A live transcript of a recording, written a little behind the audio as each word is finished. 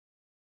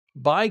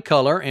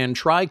Bicolor and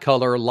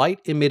tricolor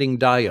light-emitting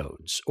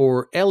diodes,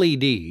 or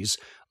LEDs,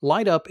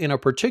 light up in a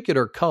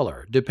particular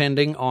color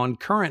depending on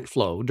current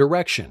flow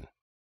direction.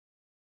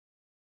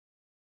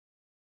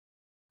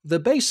 The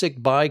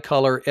basic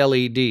bicolor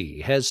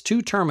LED has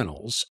two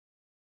terminals,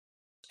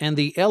 and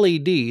the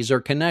LEDs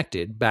are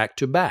connected back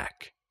to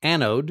back,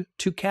 anode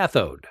to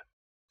cathode.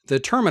 The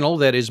terminal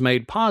that is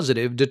made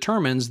positive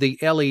determines the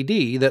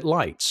LED that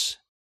lights.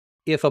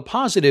 If a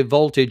positive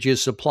voltage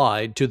is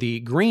supplied to the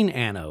green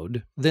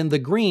anode, then the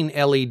green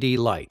LED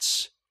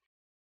lights.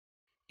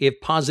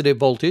 If positive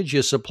voltage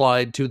is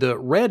supplied to the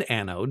red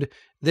anode,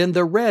 then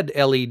the red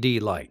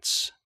LED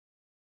lights.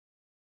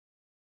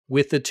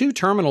 With the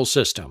two-terminal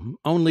system,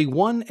 only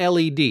one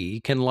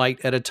LED can light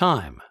at a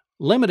time,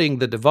 limiting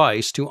the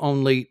device to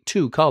only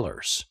two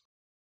colors.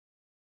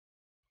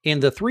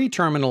 In the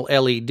three-terminal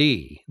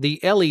LED, the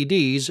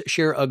LEDs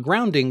share a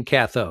grounding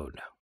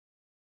cathode.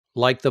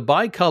 Like the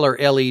bicolor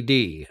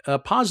LED, a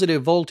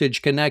positive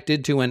voltage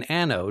connected to an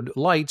anode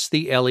lights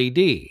the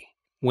LED.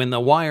 When the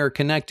wire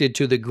connected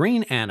to the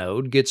green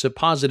anode gets a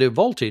positive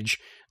voltage,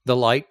 the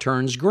light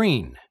turns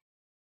green.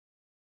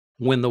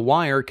 When the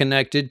wire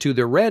connected to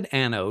the red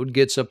anode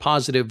gets a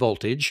positive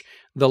voltage,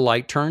 the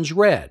light turns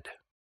red.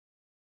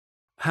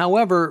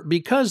 However,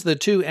 because the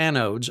two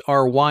anodes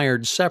are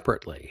wired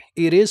separately,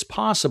 it is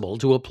possible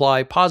to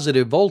apply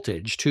positive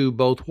voltage to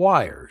both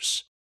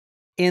wires.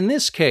 In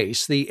this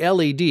case, the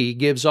LED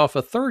gives off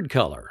a third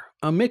color,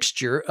 a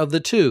mixture of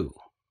the two.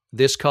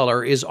 This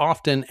color is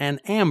often an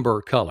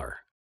amber color.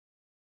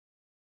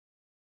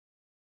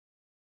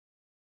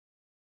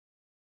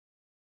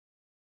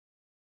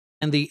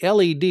 And the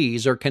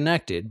LEDs are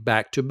connected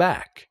back to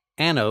back,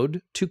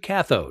 anode to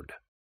cathode.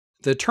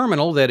 The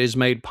terminal that is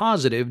made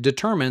positive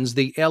determines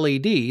the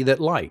LED that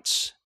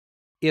lights.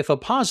 If a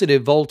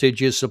positive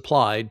voltage is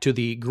supplied to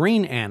the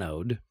green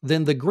anode,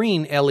 then the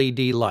green LED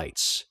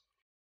lights.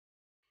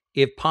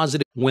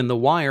 When the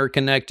wire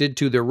connected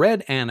to the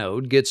red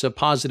anode gets a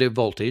positive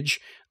voltage,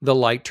 the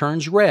light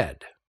turns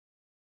red.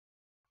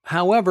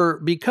 However,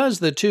 because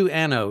the two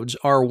anodes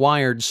are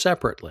wired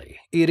separately,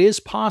 it is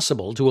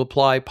possible to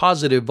apply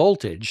positive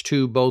voltage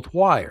to both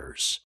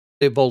wires.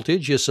 If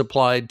voltage is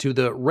supplied to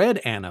the red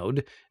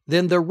anode,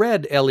 then the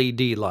red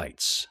LED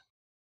lights.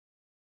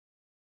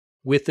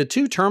 With the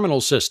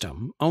two-terminal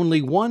system,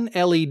 only one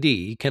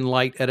LED can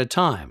light at a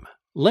time,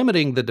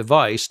 limiting the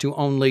device to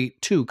only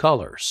two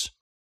colors.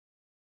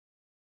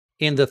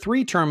 In the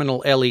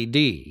three-terminal LED,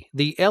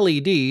 the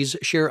LEDs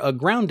share a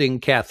grounding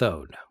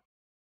cathode.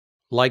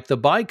 Like the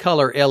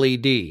bicolor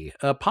LED,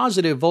 a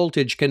positive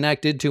voltage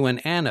connected to an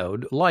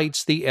anode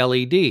lights the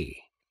LED.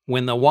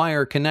 When the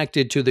wire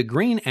connected to the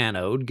green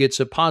anode gets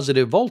a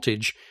positive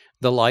voltage,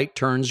 the light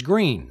turns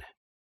green.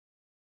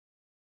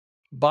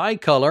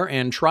 Bicolor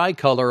and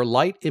tricolor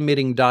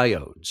light-emitting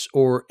diodes,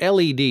 or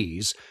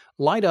LEDs,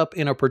 light up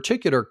in a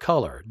particular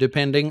color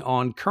depending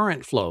on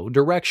current flow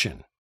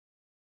direction.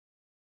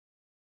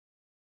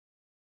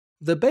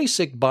 The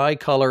basic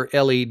bicolor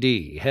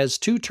LED has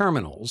two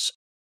terminals,